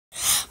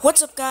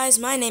What's up, guys?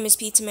 My name is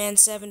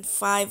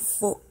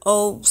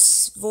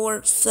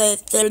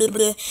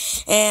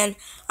PizzaMan754044, and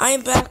I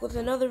am back with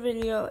another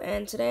video,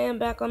 and today I'm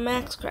back on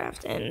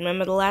Maxcraft. And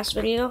remember the last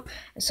video?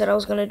 I said I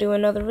was going to do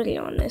another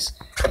video on this.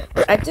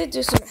 But I did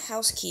do some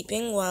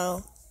housekeeping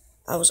while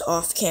I was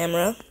off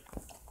camera,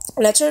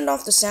 and I turned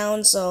off the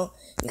sound so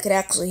you could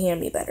actually hear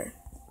me better.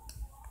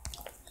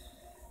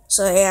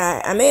 So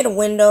yeah, I made a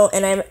window,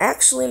 and I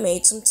actually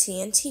made some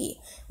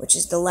TNT, which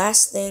is the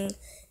last thing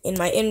in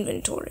my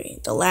inventory,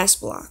 the last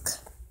block.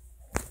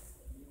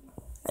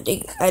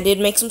 I did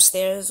make some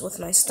stairs with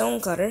my stone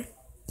cutter,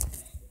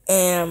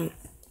 and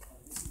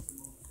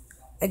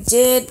I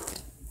did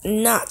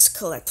not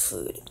collect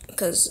food,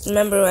 because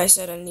remember I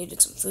said I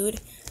needed some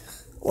food?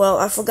 Well,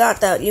 I forgot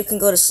that you can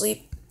go to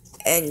sleep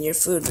and your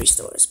food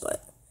restores,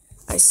 but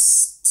I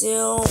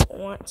still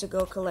want to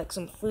go collect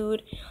some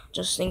food,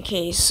 just in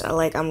case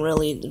I'm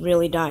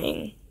really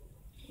dying.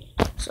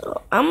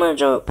 So I'm gonna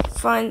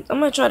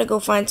try to go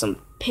find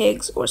some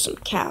pigs or some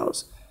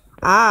cows.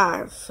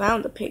 I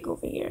found a pig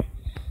over here.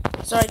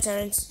 Sorry,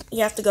 Terrence,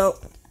 you have to go.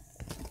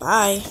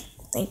 Bye.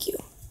 Thank you.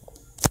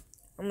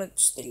 How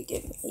much did he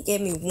give me? He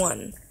gave me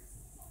one.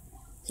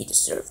 He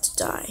deserved to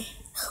die.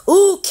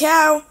 Ooh,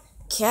 cow!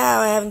 Cow,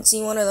 I haven't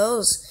seen one of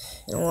those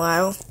in a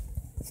while.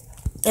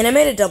 And I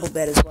made a double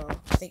bed as well.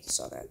 I think you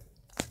saw that.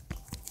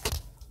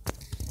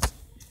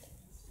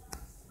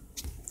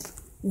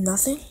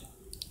 Nothing?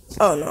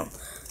 Oh, no.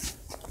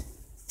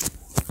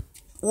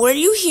 Were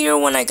you here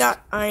when I got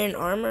iron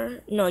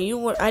armor? No, you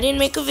were. I didn't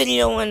make a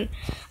video when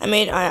I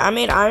made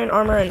iron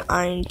armor and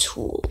iron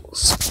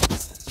tools.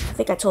 I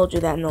think I told you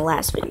that in the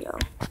last video.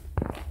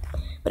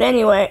 But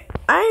anyway,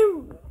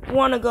 I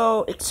want to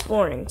go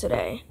exploring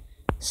today.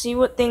 See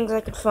what things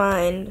I could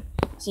find.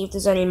 See if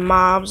there's any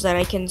mobs that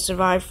I can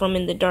survive from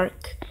in the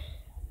dark.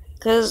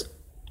 Because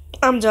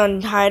I'm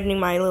done hiding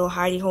my little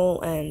hidey hole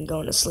and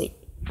going to sleep.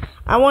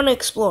 I want to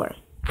explore.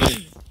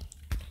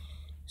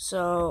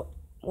 So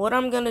what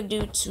I'm gonna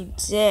do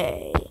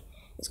today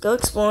is go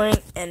exploring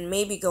and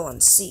maybe go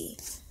on sea.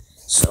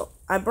 So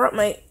I brought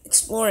my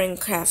exploring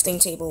crafting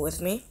table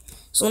with me.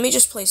 So let me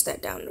just place that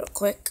down real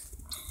quick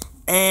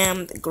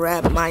and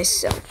grab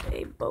myself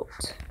a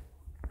boat.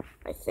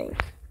 I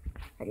think.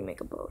 How do you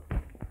make a boat?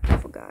 I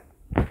forgot.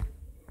 I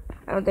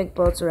don't think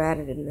boats are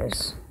added in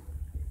this.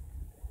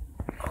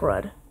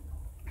 Crud.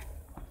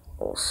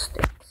 Old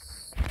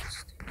sticks.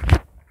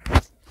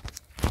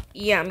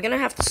 Yeah, I'm gonna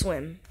have to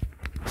swim.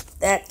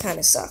 That kind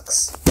of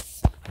sucks.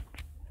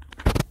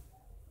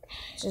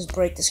 Just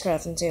break this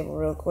crafting table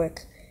real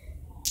quick.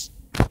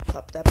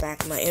 Pop that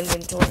back in my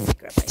inventory.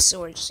 Grab my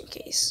sword just in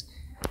case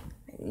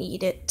I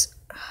need it.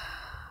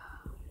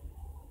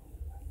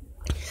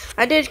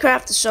 I did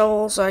craft a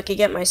shovel so I could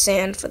get my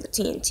sand for the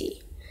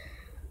TNT.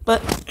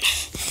 But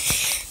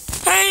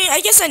I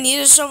guess I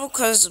needed a shovel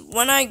because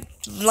when I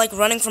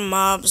running from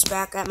mobs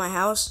back at my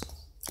house,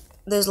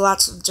 there's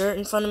lots of dirt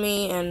in front of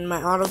me and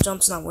my auto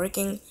jump's not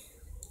working.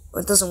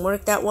 It doesn't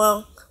work that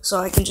well, so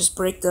I can just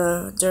break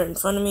the dirt in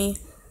front of me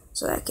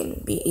so that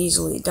can be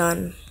easily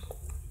done.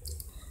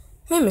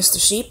 Hey, Mr.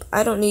 Sheep,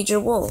 I don't need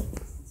your wool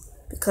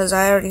because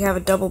I already have a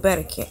double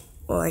bed.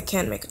 I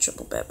can make a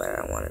triple bed, but I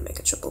don't want to make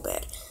a triple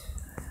bed.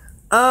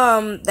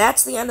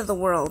 That's the end of the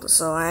world,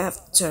 so I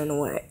have to turn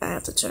away. I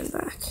have to turn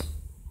back.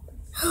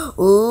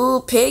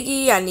 Ooh,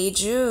 Piggy, I need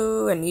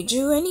you. I need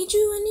you. I need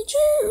you. I need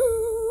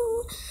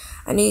you.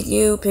 I need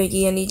you,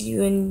 Piggy. I need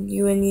you and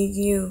you. I need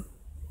you.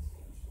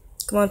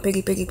 Come on,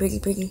 piggy, piggy, piggy,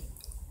 piggy.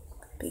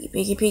 Piggy,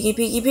 piggy, piggy,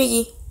 piggy,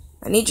 piggy.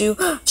 I need you.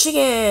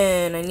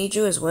 Chicken! I need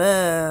you as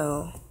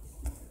well.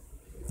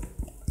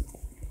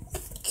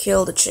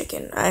 Kill the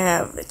chicken. I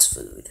have its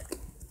food.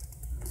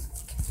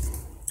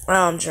 Oh,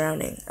 I'm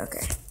drowning.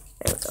 Okay,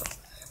 there we go.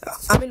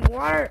 I'm in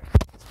water.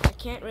 I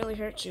can't really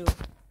hurt you.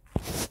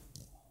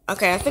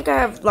 Okay, I think I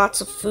have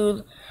lots of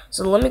food.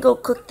 So let me go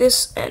cook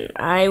this, and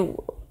I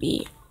will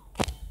be...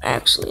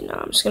 Actually,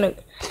 no,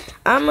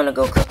 I'm gonna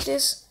go cook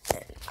this,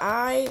 and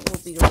I will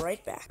be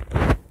right back.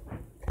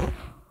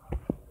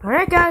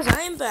 Alright guys,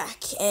 I am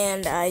back,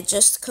 and I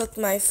just cooked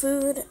my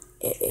food.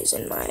 It is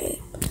in my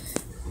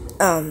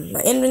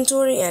my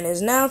inventory, and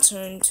is now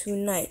turned to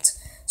night.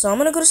 So I'm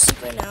gonna go to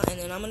sleep right now, and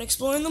then I'm gonna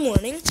explore in the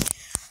morning.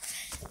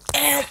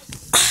 And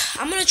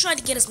I'm gonna try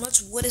to get as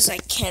much wood as I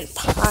can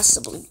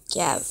possibly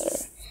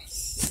gather.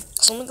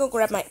 So I'm gonna go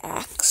grab my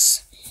axe.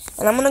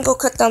 And I'm gonna go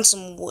cut down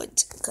some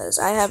wood, because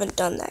I haven't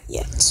done that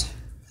yet.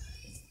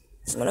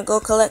 I'm gonna go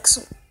collect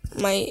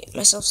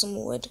myself some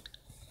wood.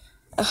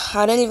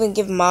 I didn't even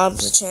give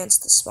mobs a chance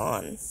to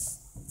spawn.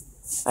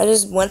 I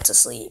just went to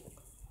sleep.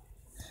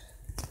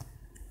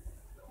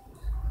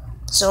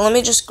 So let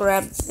me just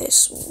grab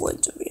this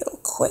wood real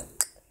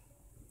quick.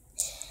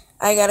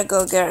 I gotta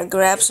go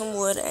grab some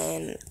wood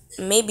and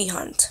maybe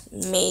hunt.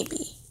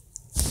 Maybe.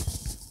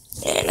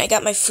 And I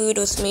got my food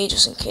with me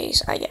just in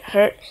case I get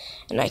hurt.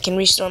 And I can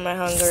restore my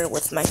hunger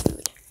with my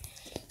food.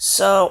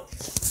 So,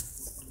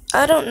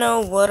 I don't know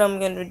what I'm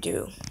gonna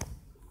do.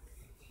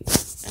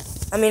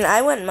 I mean,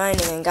 I went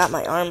mining and got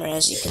my armor,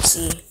 as you can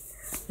see.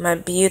 My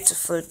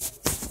beautiful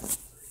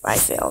I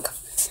failed.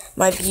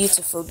 My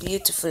beautiful,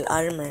 beautiful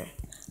armor.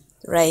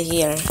 Right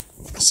here.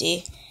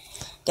 See?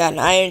 Got an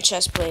iron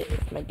chest plate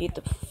with my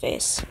beautiful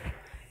face.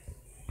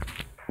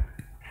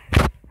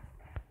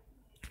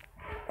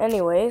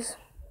 Anyways,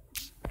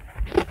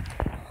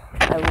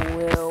 I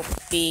will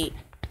be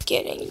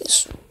getting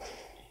this.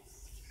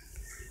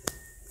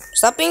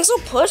 Stop being so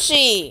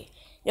pushy!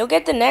 You'll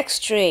get the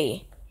next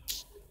tree.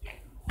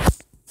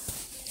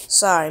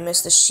 Sorry,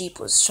 Mr. Sheep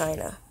was trying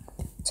to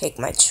take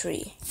my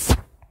tree.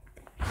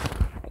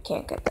 I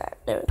can't get that.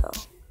 There we go.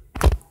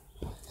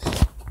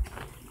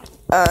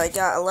 I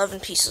got 11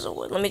 pieces of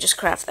wood. Let me just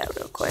craft that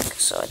real quick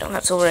so I don't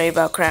have to worry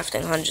about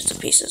crafting hundreds of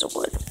pieces of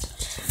wood.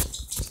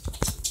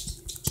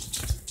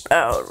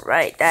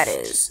 Alright, that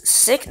is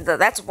 6.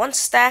 That's 1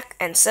 stack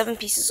and 7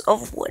 pieces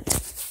of wood.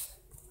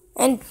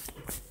 And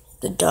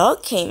the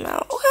dog came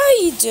out. Oh, how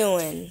are you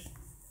doing?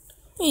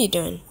 What are you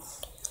doing?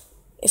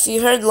 If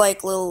you heard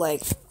like little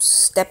like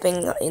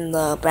stepping in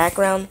the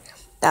background,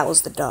 that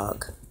was the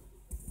dog.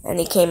 And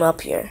he came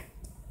up here.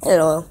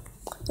 Hello.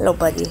 Hello,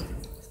 buddy.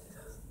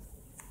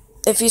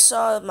 If you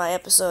saw my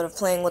episode of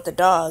playing with the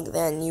dog,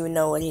 then you would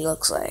know what he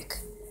looks like.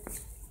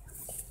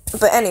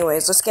 But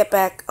anyways, let's get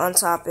back on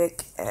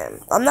topic.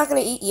 And I'm not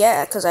going to eat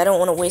yet because I don't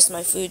want to waste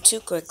my food too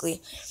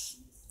quickly.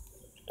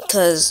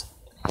 Because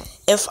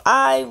if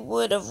I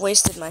would have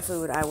wasted my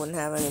food, I wouldn't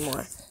have any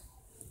more.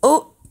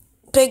 Oh,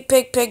 pig.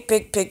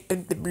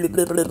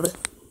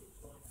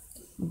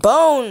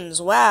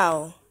 Bones,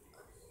 wow.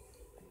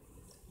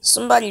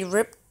 Somebody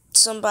ripped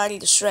somebody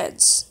to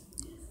shreds.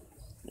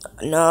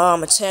 No, I'm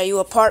gonna tear you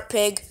apart,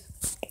 pig.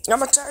 I'm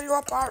gonna tear you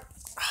apart.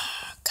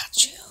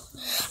 Got you.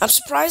 I'm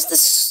surprised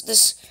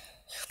this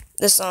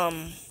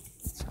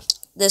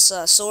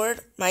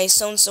sword, my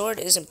stone sword,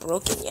 isn't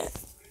broken yet.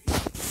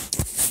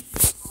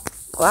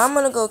 Well, I'm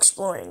gonna go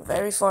exploring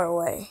very far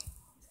away.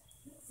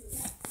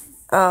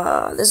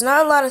 There's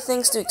not a lot of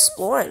things to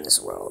explore in this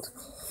world.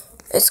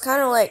 It's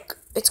kind of like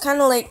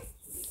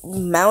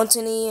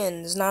mountainy,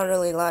 and there's not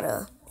really a lot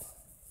of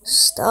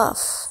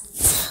stuff.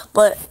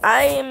 But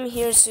I am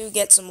here to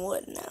get some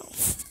wood now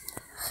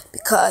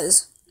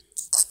because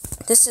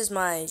this is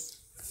my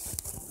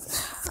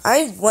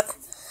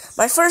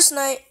first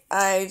night.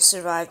 I've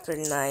survived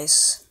pretty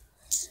nice,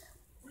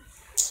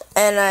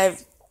 and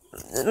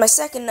my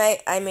second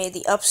night I made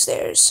the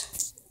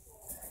upstairs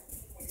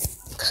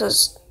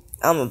because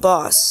I'm a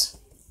boss.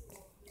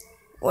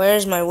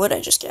 Where's my wood I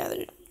just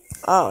gathered?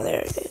 Oh,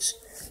 there it is.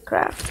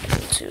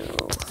 Craft into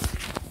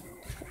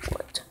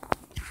wood.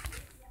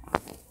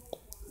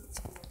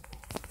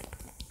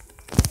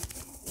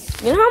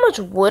 You know how much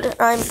wood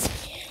I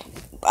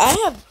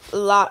have a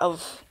lot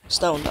of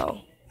stone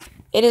though.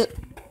 It is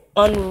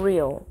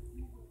unreal.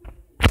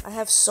 I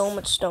have so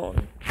much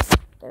stone.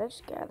 Did I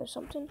just gather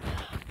something?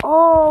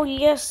 Oh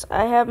yes,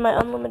 I have my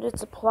unlimited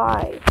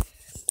supply.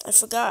 I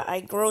forgot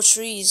I grow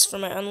trees for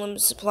my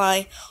unlimited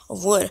supply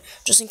of wood.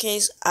 Just in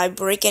case I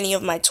break any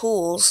of my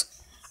tools,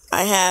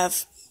 I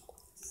have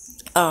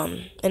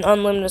an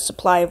unlimited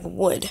supply of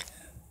wood.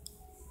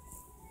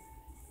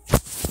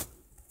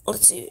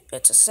 Let's see,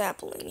 it's a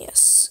sapling,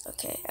 yes.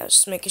 Okay, I was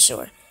just making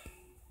sure.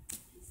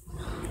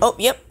 Oh,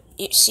 yep,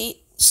 you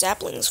see,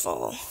 saplings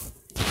fall.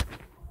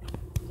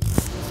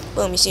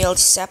 Boom, you see all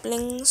these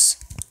saplings?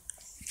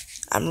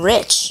 I'm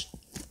rich.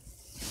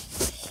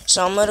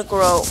 So I'm gonna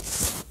grow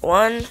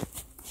 1,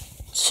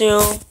 2,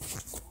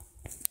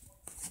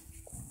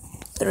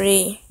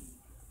 3,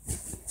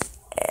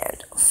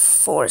 and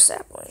 4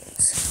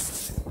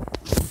 saplings.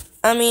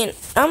 I mean,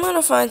 I'm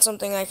gonna find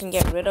something I can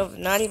get rid of,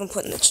 not even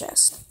put in the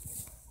chest.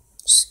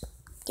 Just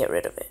get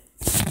rid of it.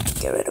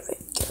 Get rid of it.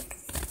 Get rid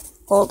of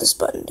it. Hold this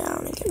button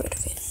down and get rid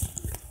of it.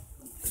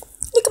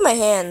 Look at my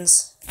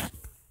hands.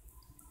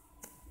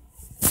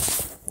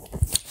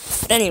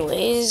 But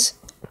anyways,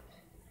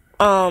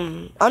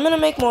 I'm gonna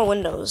make more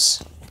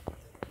windows.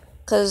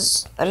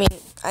 Cause, I mean,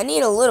 I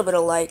need a little bit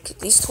of light.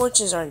 These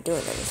torches aren't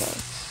doing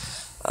anything.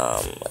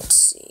 Let's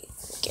see.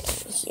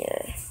 Get in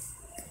here.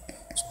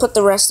 Just put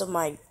the rest of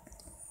my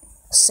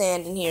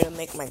sand in here to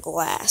make my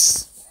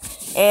glass.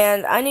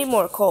 And I need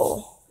more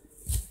coal.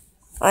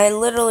 I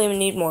literally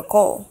need more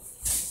coal.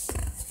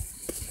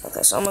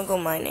 Okay, so I'm gonna go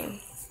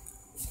mining.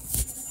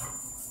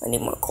 I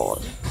need more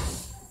coal.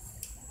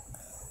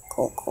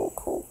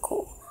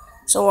 Coal.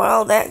 So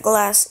while that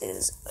glass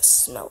is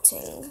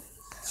smelting,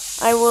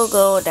 I will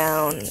go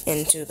down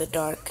into the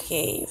dark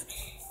cave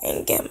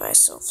and get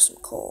myself some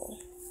coal.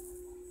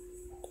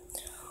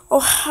 Oh,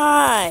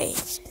 hi!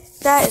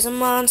 That is a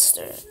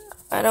monster.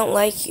 I don't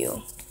like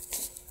you.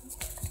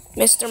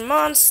 Mr.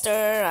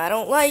 Monster, I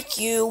don't like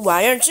you.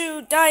 Why aren't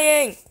you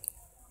dying?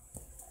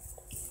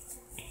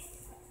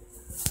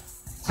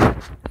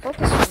 What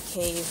is this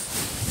cave?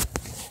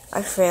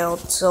 I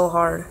failed so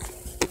hard.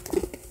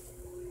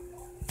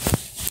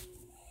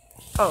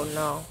 Oh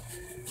no.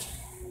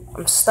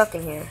 I'm stuck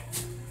in here.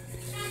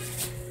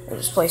 I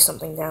just placed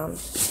something down.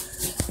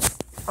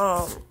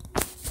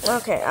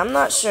 Okay, I'm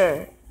not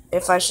sure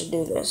if I should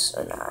do this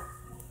or not.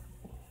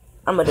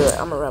 I'm gonna do it.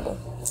 I'm a rebel.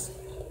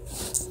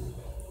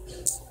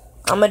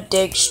 I'm gonna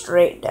dig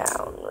straight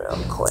down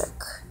real quick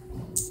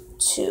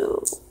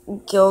to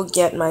go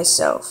get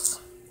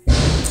myself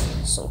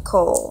some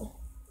coal.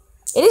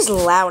 It is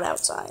loud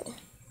outside.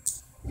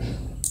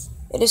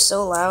 It is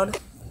so loud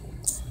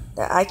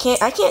that I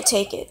can't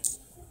take it.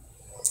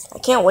 I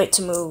can't wait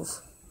to move.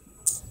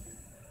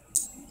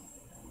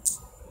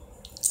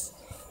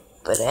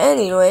 But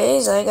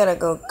anyways, I gotta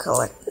go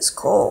collect this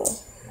coal.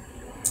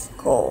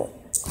 Coal.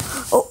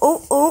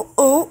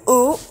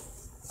 Oh.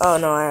 Oh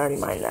no, I already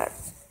mined that.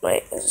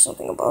 Wait, is there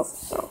something above?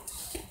 No.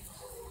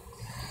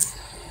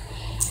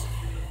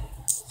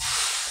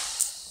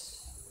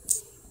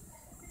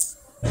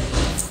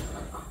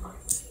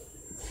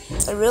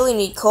 I really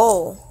need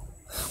coal.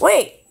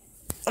 Wait!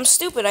 I'm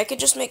stupid. I could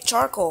just make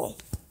charcoal.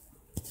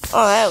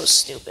 Oh, that was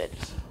stupid.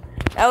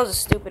 That was a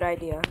stupid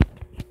idea.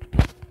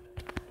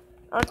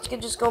 I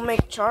could just go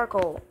make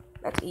charcoal.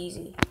 That's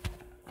easy.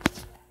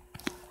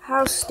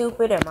 How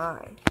stupid am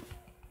I?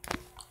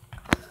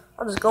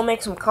 I'll just go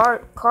make some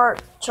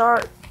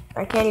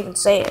I can't even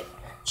say it.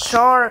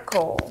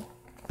 Charcoal.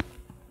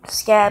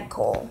 Scab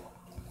coal.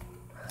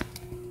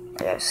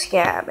 I got a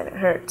scab and it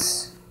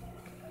hurts.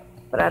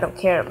 But I don't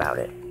care about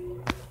it.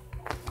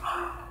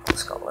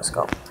 Let's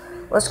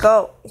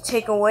go. You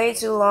take way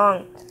too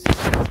long.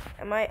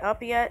 Am I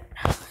up yet?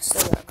 I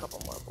still got a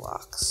couple more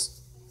blocks.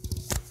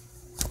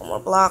 One more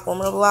block. One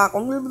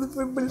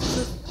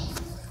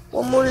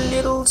more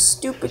little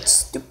stupid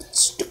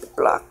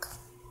block.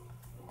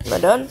 Am I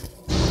done?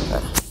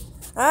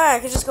 I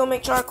can just go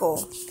make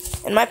charcoal.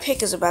 And my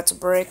pick is about to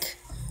break.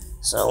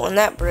 So when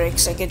that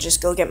breaks, I could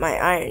just go get my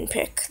iron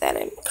pick that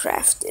I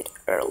crafted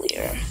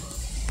earlier.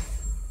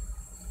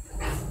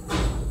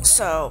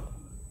 So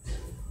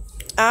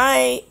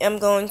I am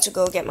going to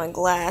go get my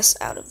glass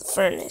out of the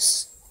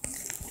furnace.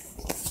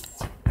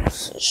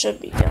 So it should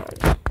be done.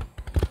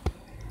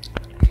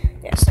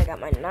 Yes, I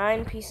got my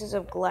 9 pieces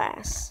of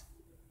glass.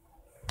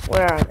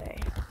 Where are they?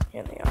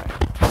 Here they are.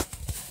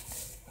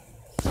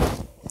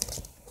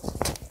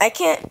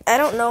 I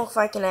don't know if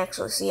I can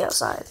actually see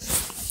outside.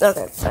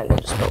 Okay, fine, I'll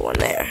just put one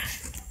there.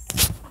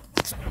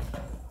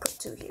 Put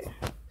 2 here.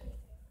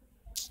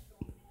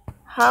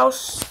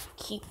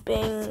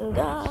 Housekeeping.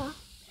 I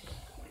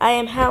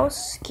am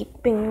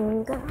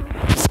housekeeping.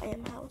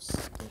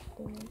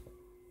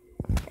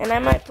 And I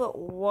might put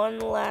one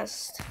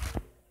last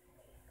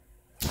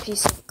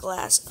piece of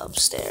glass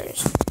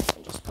upstairs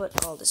and just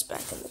put all this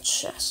back in the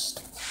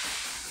chest.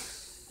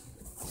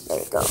 There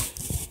you go.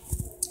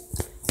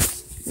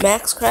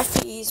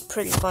 Maxcraft is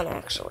pretty fun,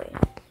 actually.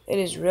 It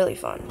is really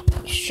fun.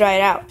 You should try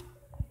it out.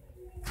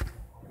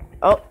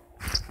 Oh,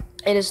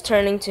 it is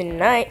turning to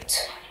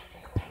night.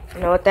 You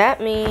know what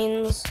that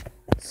means?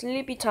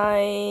 Sleepy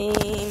time.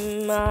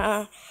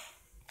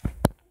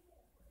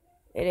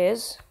 It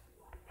is.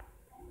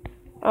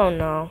 Oh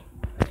no.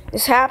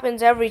 This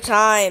happens every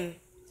time.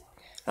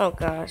 Oh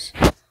gosh.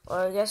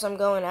 Well, I guess I'm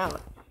going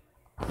out.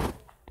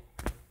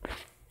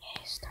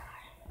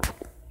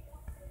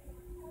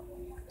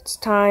 It's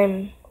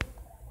time.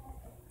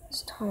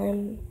 It's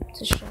time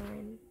to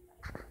shine.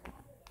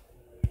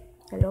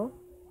 Hello?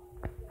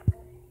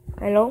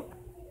 Hello?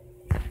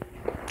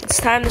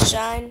 It's time to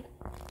shine.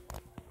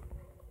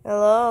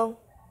 Hello?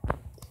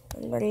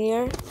 Anybody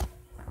here?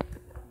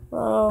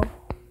 Hello?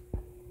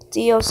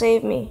 Dio,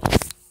 save me.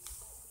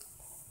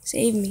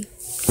 Save me.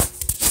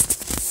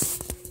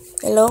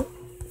 Hello?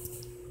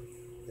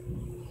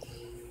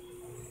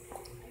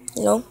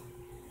 Hello?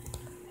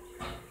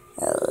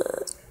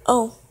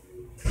 Oh.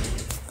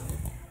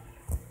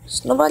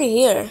 There's nobody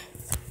here.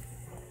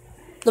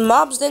 The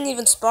mobs didn't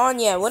even spawn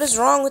yet. What is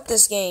wrong with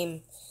this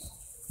game?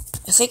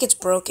 I think it's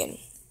broken.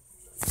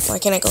 Why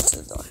can't I go to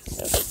the door?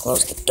 Okay,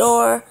 close the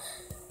door.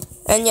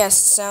 And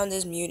yes, the sound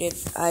is muted.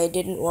 I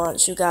didn't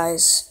want you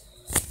guys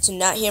to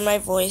not hear my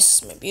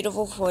voice, my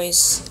beautiful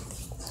voice.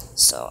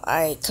 So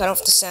I cut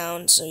off the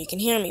sound so you can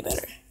hear me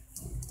better.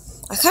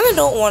 I kind of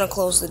don't want to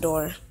close the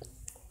door.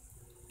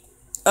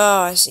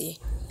 Oh, I see.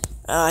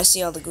 I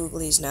see all the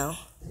googlies now.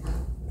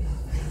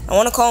 I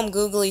want to call them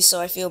googlies so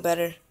I feel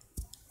better.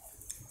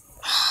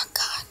 Oh,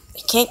 God.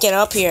 I can't get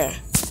up here.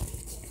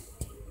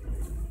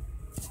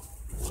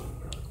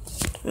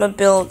 I'm a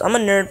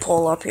nerd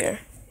pole up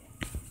here.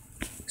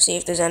 See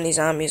if there's any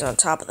zombies on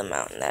top of the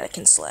mountain that I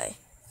can slay.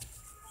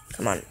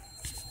 Come on.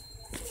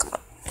 Come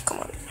on. Come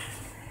on.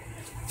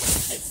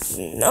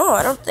 No,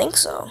 I don't think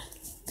so.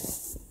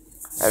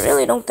 I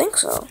really don't think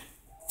so.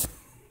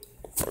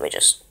 Let me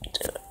just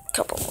do a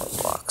couple more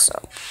blocks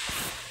up.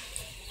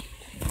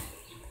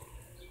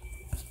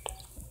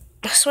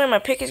 I swear my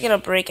pick is gonna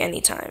break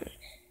anytime.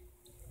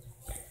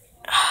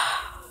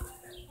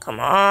 Come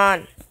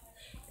on.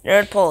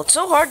 Nerd pole. It's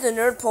so hard to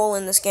nerd pole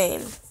in this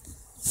game.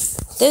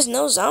 There's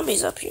no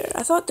zombies up here.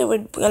 I thought there were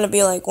gonna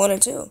be like 1 or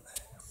 2.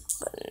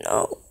 But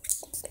no.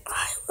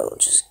 I will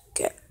just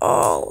get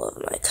all of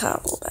my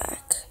cobble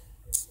back.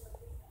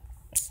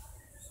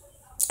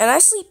 And I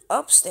sleep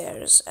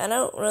upstairs. I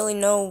don't really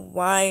know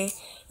why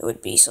it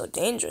would be so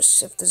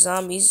dangerous if the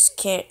zombies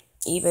can't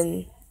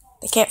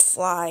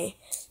fly,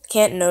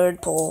 can't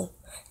nerd pole.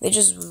 They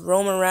just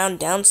roam around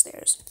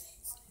downstairs.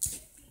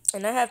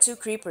 And I have 2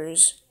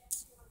 creepers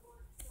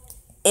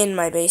in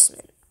my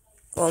basement.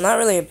 Well, not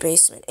really a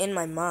basement, in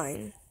my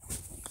mine,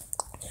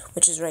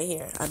 which is right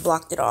here. I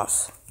blocked it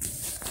off.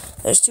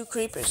 There's 2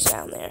 creepers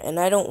down there, and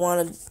I don't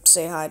want to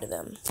say hi to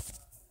them.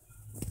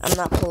 I'm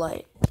not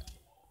polite.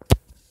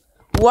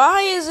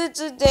 Why is it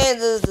today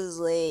this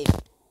late?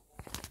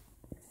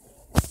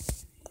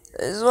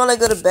 I just want to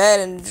go to bed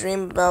and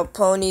dream about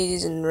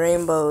ponies and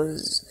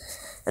rainbows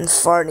and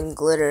farting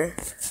glitter.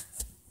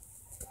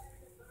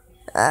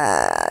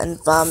 And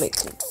vomit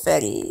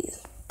confetti.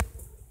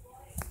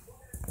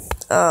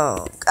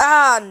 Oh.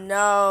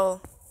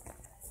 No.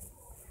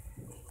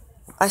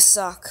 I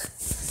suck.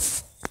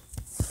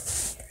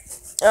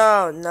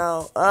 Oh,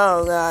 no.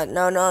 Oh, God.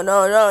 No.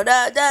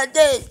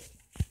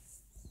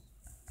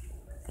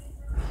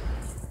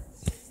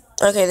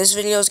 Okay, this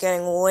video is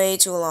getting way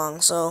too long,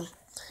 so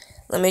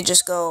let me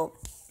just go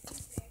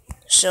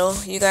show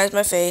you guys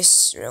my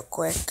face real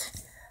quick.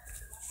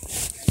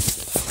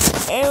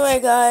 Anyway,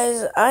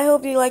 guys, I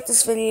hope you like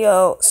this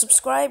video.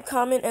 Subscribe,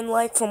 comment, and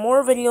like for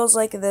more videos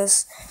like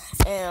this.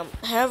 And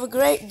have a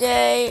great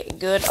day.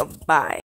 Goodbye.